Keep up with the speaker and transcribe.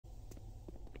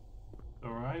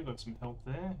go. Got some help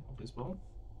there as well.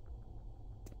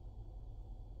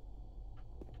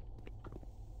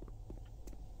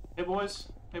 Hey boys!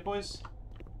 Hey boys!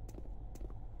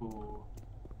 Ooh.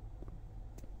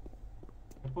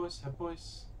 Hey boys! Hey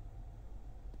boys!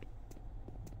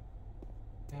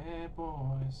 Hey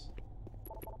boys!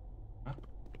 Huh?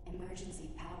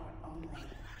 Emergency power only.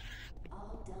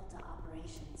 All Delta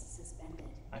operations suspended.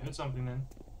 I heard something then.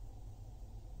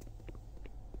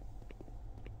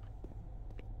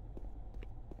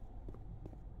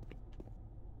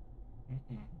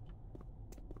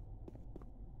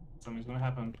 Something's gonna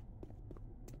happen.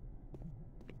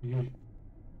 Yeah. I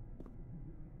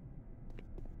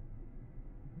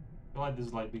feel like this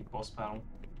is like big boss battle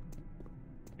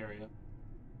area.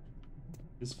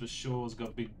 This for sure has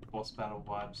got big boss battle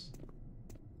vibes.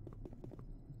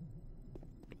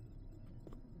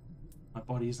 My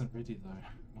body isn't ready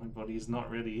though. My body is not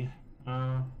ready.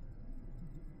 What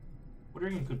do you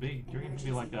reckon it could be? Do you reckon it could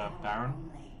be like a Baron?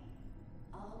 Only.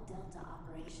 All Delta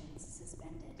operations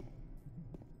suspended.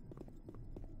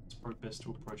 It's probably best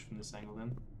to approach from this angle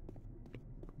then.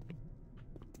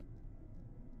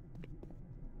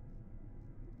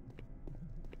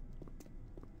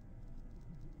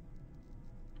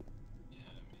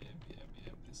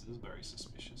 Yeah. This is very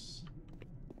suspicious.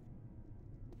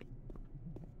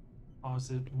 Oh, is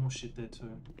there more shit there too?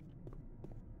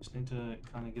 Just need to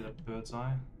kind of get a bird's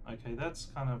eye. Okay, that's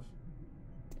kind of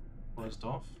closed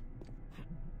off.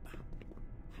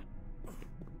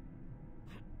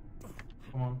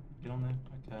 Come on, get on there.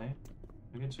 Okay.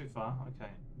 Don't get too far.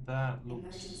 Okay. That looks...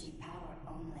 Emergency power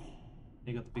only.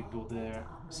 You got the big door there.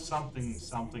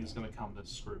 Something's gonna come to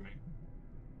screw me.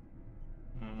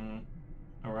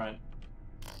 Alright.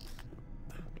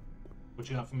 What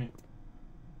you got for me?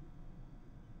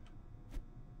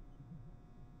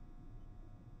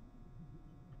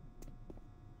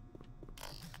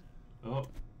 Oh.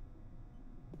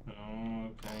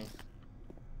 Okay.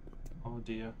 Oh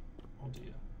dear. Oh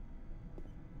dear.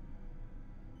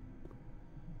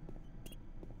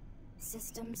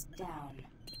 Systems down.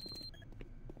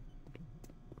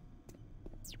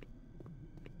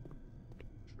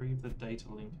 Retrieve the data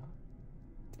linker.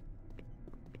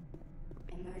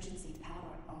 Emergency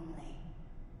power only.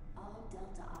 All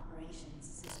Delta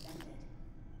operations suspended.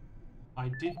 I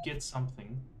did get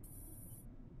something.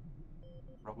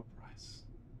 Robert Price.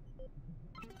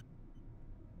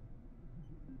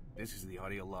 This is the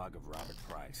audio log of Robert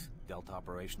Price, Delta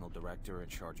Operational Director in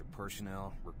charge of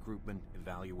personnel, recruitment,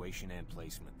 evaluation, and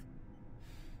placement.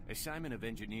 Assignment of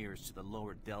engineers to the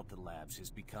lower Delta labs has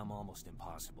become almost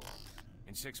impossible.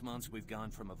 In 6 months, we've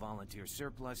gone from a volunteer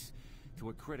surplus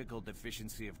to a critical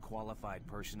deficiency of qualified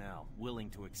personnel willing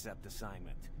to accept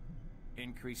assignment.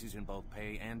 Increases in both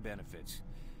pay and benefits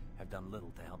have done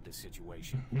little to help this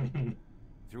situation.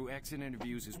 Through exit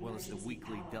interviews as well as the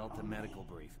weekly Delta medical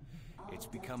brief, it's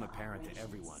become apparent to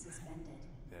everyone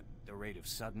that the rate of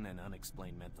sudden and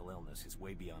unexplained mental illness is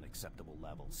way beyond acceptable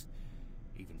levels,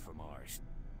 even for Mars.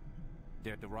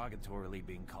 They're derogatorily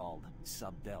being called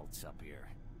sub-delts up here,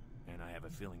 and I have a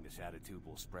feeling this attitude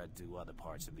will spread to other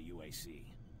parts of the UAC.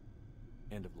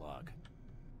 End of log.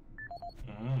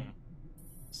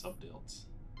 Sub-delts.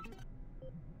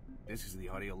 This is the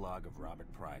audio log of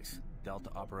Robert Price, Delta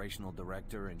Operational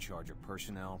Director in charge of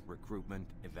personnel, recruitment,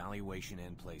 evaluation,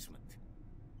 and placement.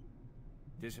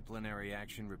 Disciplinary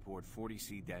Action Report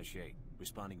 40C-8,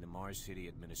 responding to Mars City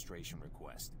Administration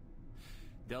request.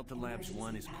 Delta Labs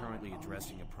 1 is currently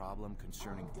addressing a problem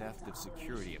concerning theft of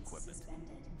security equipment.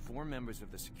 4 members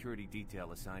of the security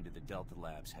detail assigned to the Delta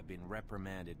Labs have been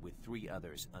reprimanded, with 3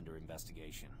 others under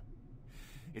investigation.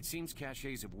 It seems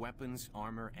caches of weapons,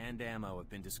 armor, and ammo have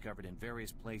been discovered in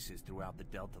various places throughout the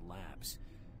Delta Labs.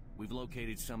 We've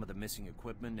located some of the missing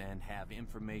equipment and have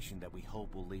information that we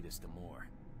hope will lead us to more.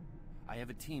 I have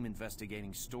a team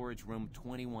investigating storage room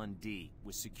 21D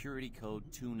with security code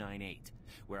 298,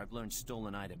 where I've learned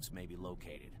stolen items may be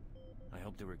located. I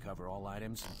hope to recover all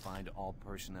items and find all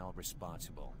personnel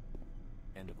responsible.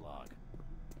 End of log.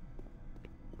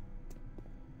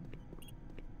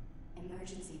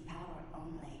 Emergency power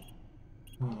only.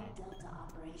 All Delta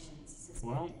operations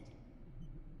suspended.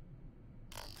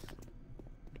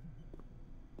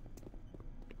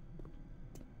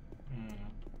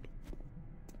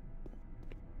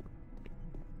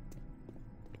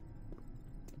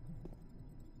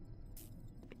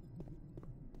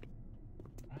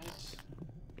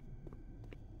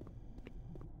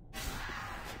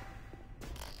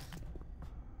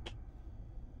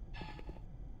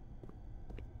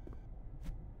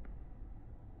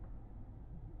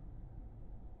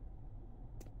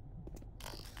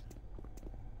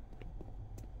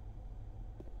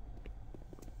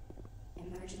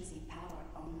 Emergency power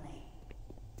only.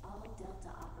 All Delta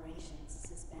operations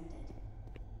suspended.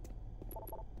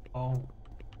 Oh.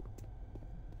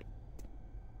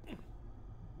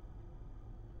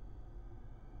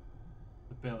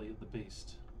 The belly of the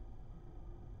beast.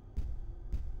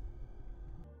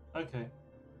 Okay.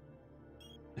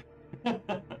 I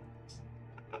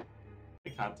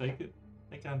can't take it.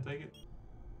 I can't take it.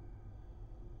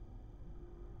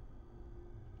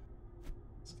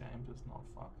 This game does not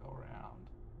fuck around.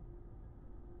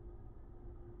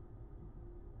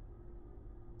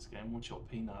 This game wants your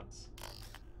peanuts.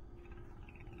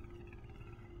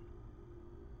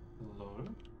 Hello?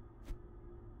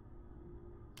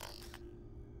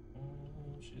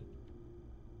 Oh shit.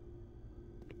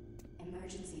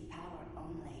 Emergency power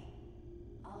only.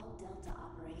 All Delta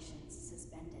operations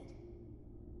suspended.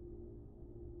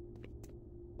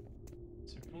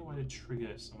 Is there any way to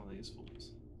trigger some of these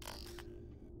fools?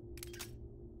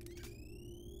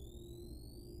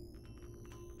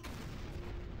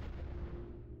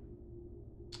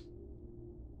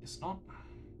 Guess not.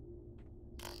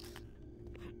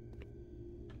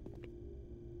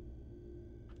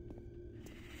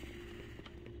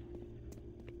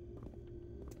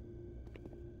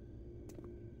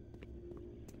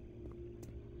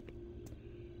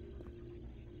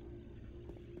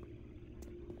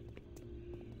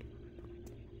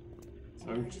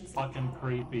 So fucking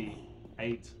creepy.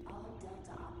 Hate. All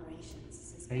Delta operations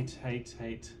suspended.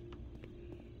 Hate.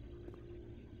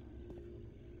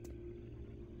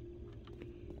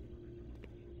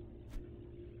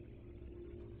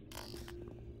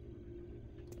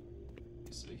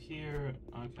 So here,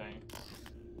 okay.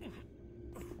 If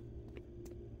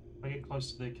I get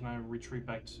close to there, can I retreat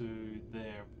back to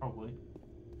there? Probably.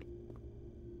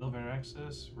 Elevator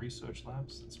access, research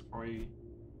labs. That's probably.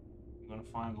 I'm gonna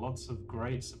find lots of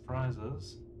great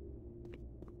surprises.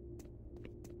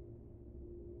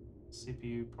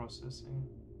 CPU processing.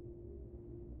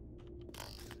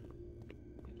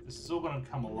 This is all gonna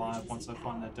come alive once I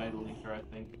find that data linker, I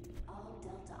think. All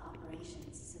Delta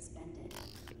operations suspended.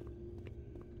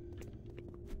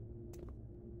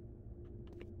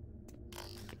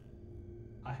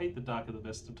 I hate the dark at the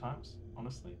best of times,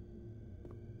 honestly.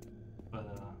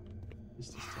 But this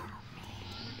is tough.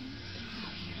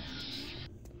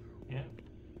 Yeah.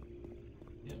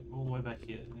 Yeah, all the way back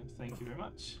here. Yeah, thank you very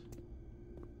much.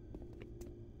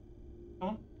 Come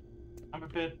on. I'm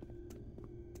prepared.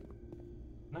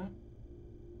 No?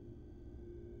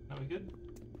 No, we good?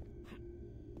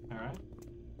 Alright.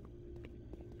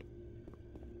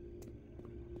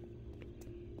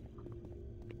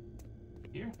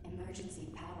 Here? Emergency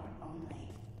power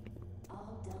only.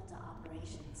 All Delta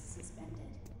operations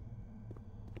suspended.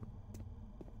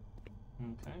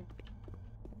 Okay.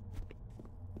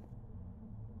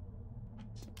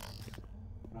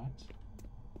 Right.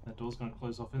 That door's gonna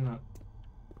close off, isn't it?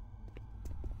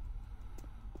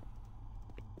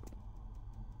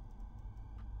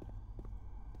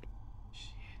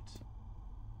 Shit.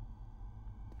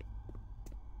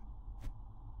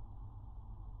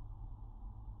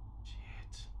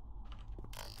 Shit.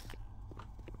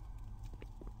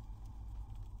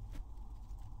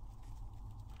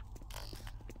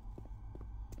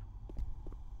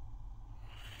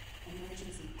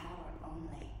 Emergency power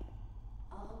only.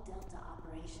 All Delta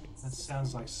operations That sounds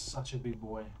suspended. like such a big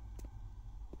boy.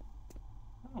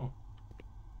 Oh.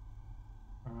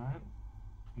 Alright.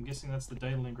 I'm guessing that's the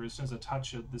data linker. As soon as I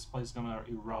touch it, this place is gonna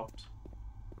erupt.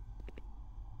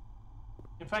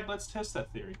 In fact, let's test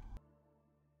that theory.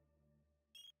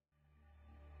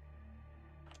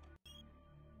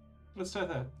 Let's test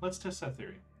that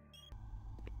theory.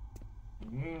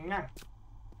 Mwah.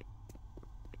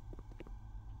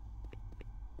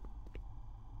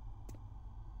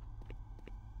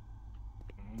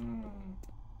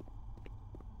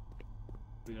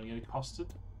 We're gonna get accosted.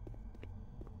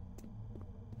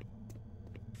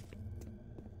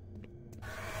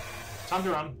 Time to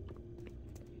run.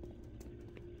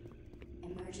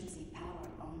 Emergency power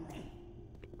only.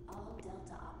 All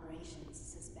Delta operations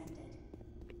suspended.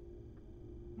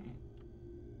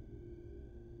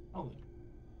 Hold it.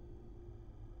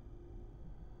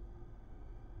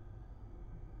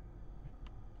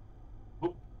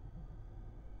 Whoop.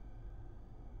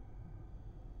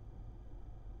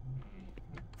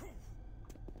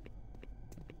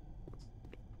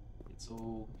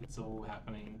 It's all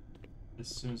happening. As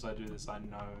soon as I do this, I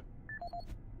know.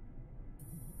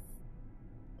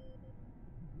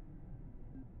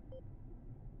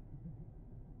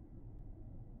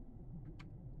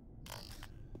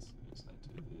 As soon as I do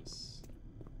this.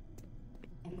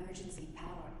 Emergency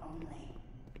power only.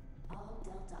 All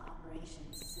Delta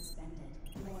operations suspended.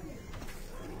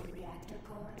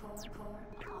 core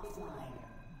offline.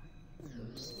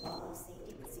 Follow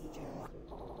safety procedure.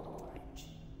 Orange.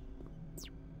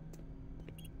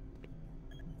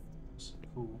 So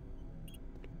cool.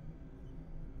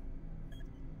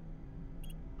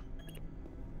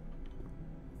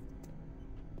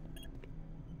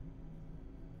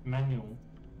 Manual.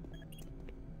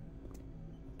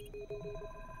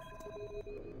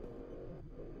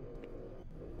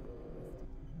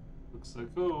 Looks so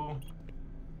cool.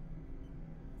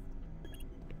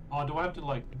 Oh, do I have to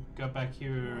like go back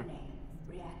here? Warning.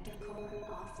 Reactor core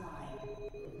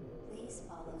offline. Please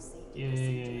follow safety Yeah.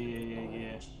 procedure.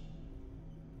 Orange.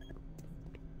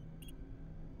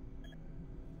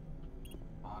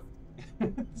 Fuck.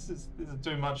 This is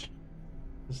too much.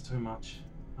 This is too much.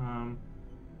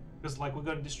 Because like we've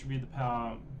got to distribute the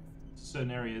power to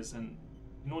certain areas, and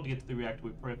in order to get to the reactor, we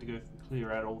probably have to go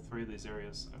clear out all three of these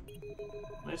areas. So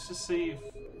let's just see if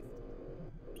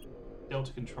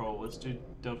Delta Control. Let's do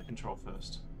Delta Control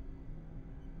first.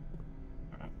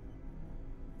 Alright.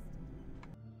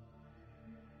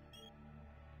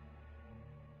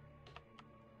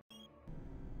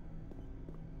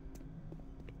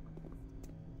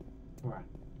 Alright.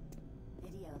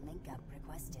 Video link up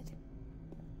requested.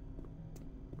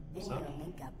 What's Video up?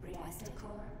 link up requested. Reactor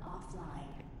core offline.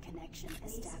 Connection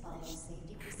established.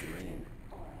 Safety procedure. Green,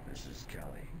 Orange. this is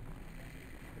Kelly.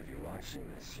 If you're watching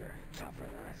this, you're tougher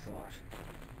than I thought.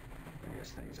 I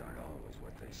guess things aren't always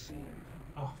what they seem.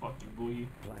 Oh, fuck you, boy.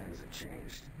 Plans have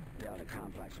changed. Delta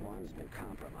Complex 1's been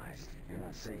compromised. You're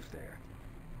not safe there.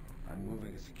 I'm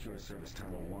moving to Secure Service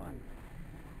Tunnel 1.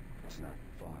 It's not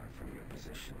far from your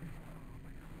position.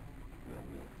 We'll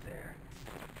meet there.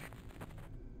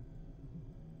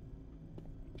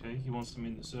 Okay, he wants to meet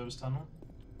in the service tunnel.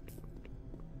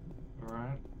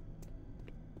 Alright.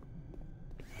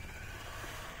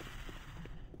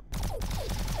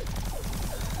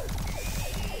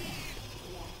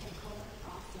 Reactor core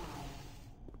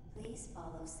offline. Please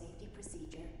follow safety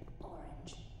procedure.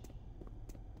 Orange.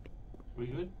 We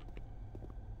good?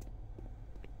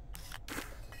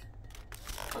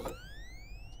 Okay.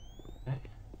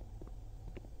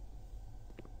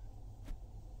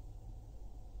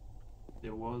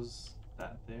 There was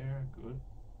that there, good.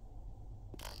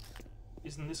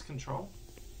 Isn't this control?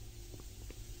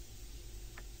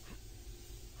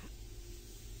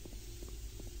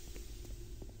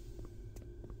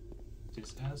 It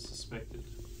is as suspected.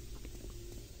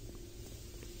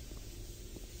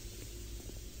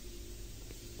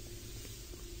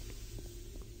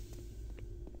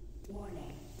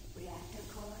 Warning. Reactor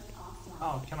core offline.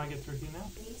 Oh, can I get through here now?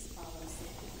 Please follow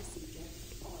safety procedure.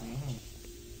 Orange. Mm.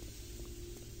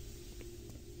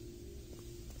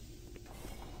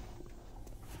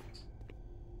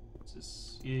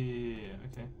 Just, yeah,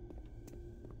 okay.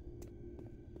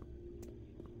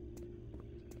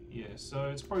 Yeah, so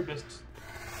it's probably best.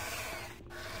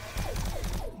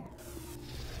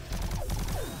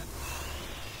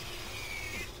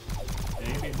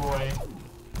 Hey, big boy.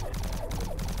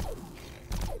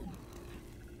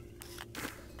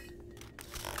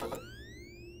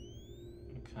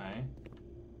 Okay.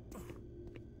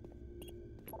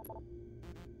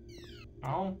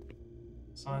 Oh.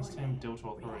 Science team Delta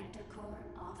Authority. Reactor core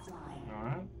offline.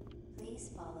 Alright. Please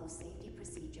follow safety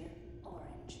procedure.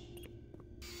 Orange.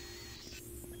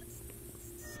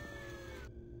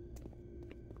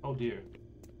 Oh dear.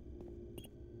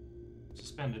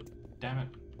 Suspended. Damn it.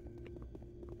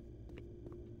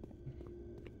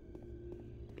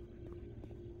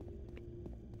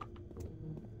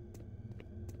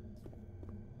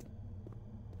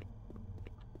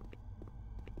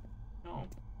 Oh.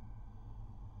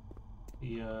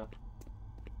 He, went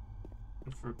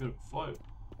for a bit of a float.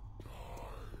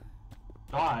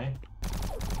 Die?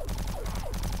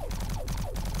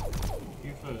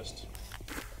 You first.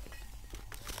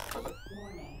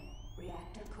 Warning.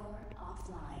 Reactor core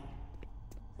offline.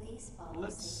 Please follow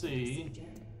Let's safety see. procedure.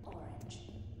 Orange.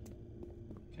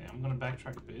 Okay, I'm gonna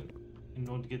backtrack a bit in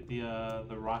order to get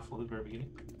the rifle at the very beginning.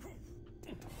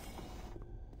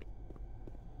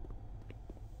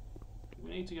 Do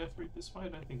we need to go through it this way? I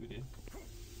don't think we did.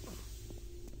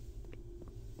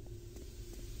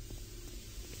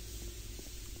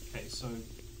 Okay, so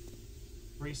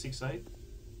 368.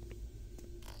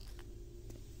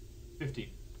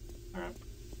 50. Alright.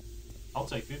 I'll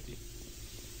take 50.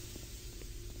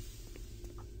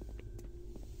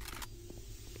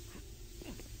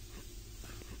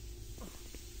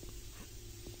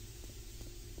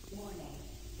 Warning.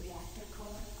 Reactor core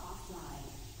offline.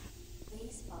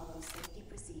 Please follow safety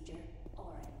procedure.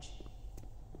 Orange.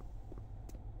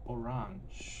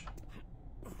 Orange.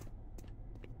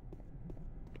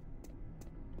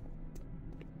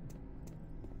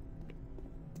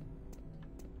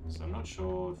 So I'm not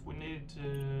sure if we need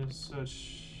to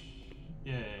search.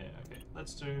 Yeah, okay.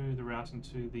 Let's do the routing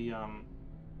to the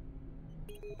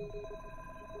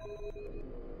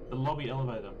lobby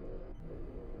elevator.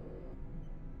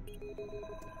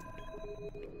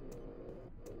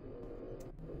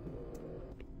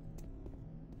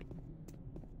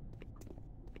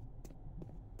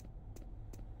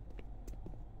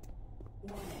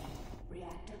 Warning.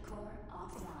 Reactor core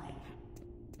offline.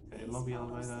 Okay, Please lobby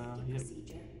follow elevator. safety Yep.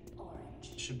 procedure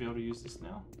orange. Should be able to use this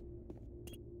now.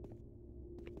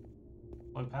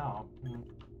 Low power.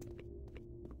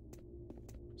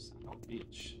 Son of a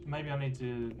bitch. Maybe I need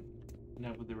to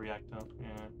enable the reactor.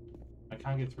 Yeah. I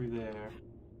can't get through there.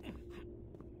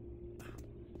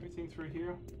 Anything through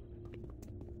here?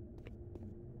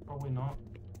 Probably not.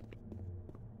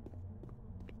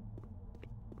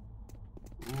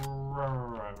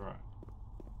 Right.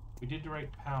 We did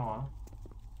direct power.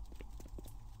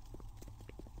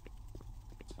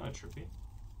 It's kind of trippy.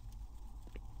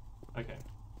 Okay.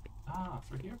 Ah,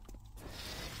 through here?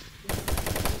 Please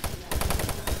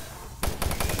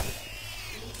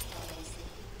follow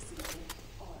safety procedure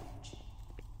orange.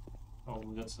 Oh,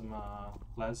 we got some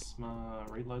plasma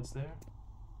reloads there.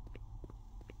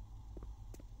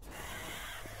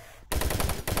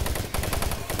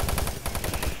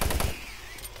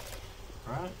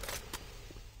 Right.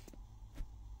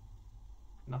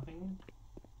 Nothing.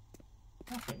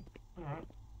 Nothing. Alright.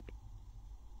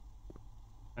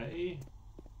 Hey.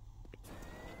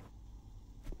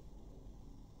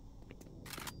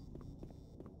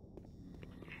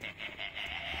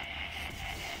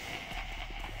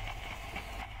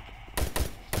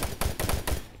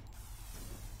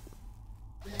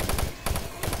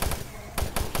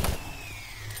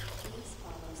 Please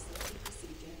follow safety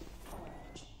procedure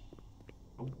orange.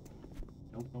 Nope.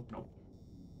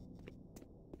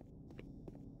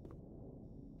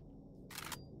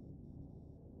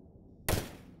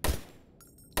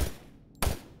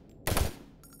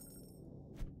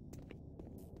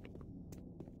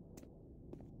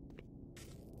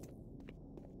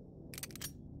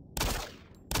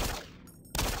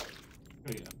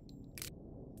 Here we go.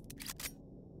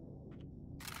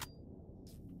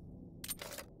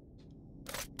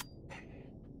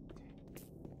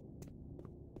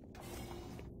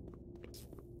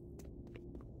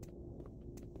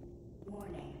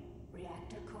 Warning.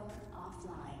 Reactor core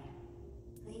offline.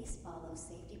 Please follow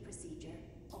safety procedure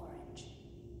orange.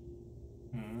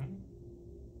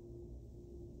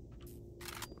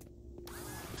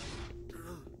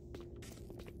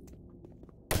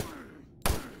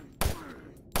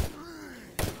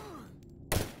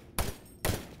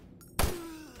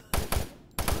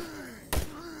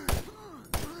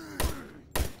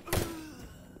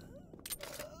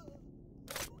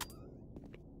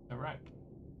 Alright.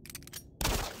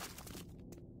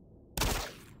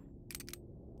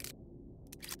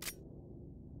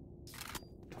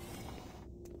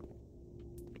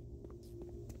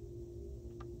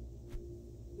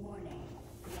 Warning.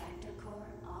 Reactor core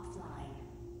offline.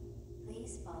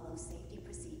 Please follow safety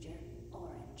procedure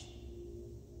orange.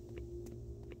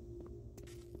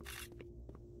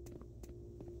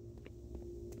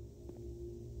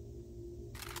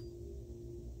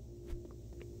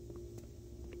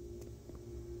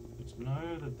 Good to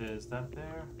know that there's that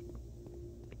there.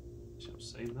 Shall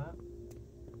save that.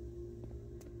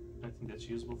 I don't think that's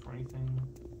usable for anything.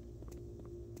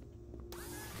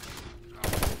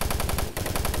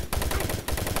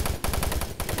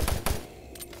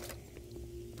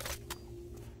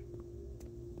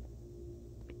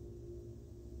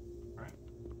 Right.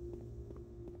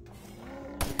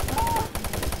 Follow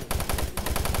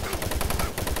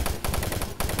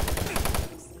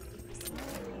safety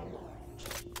procedure orange.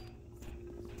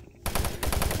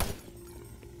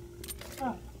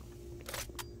 Ah.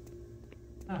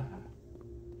 Ah.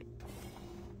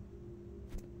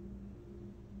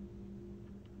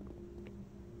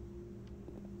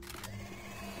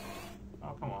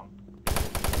 Oh, come on.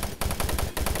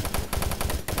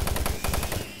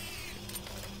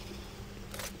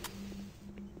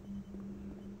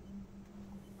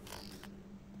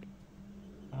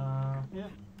 Yeah.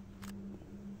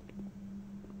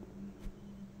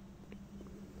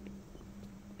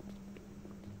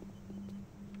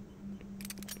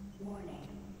 Warning.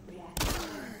 Reactor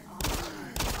core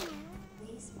offline.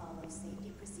 Please follow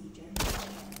safety procedure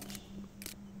orange.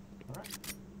 Alright.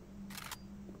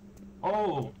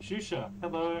 Oh, Shusha,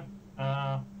 hello.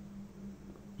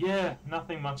 Yeah,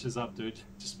 nothing much is up, dude.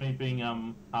 Just me being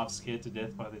half scared to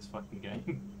death by this fucking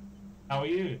game. How are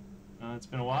you? It's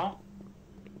been a while.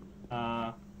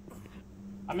 I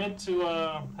meant to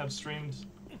have streamed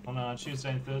on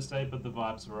Tuesday and Thursday, but the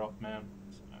vibes were off, man.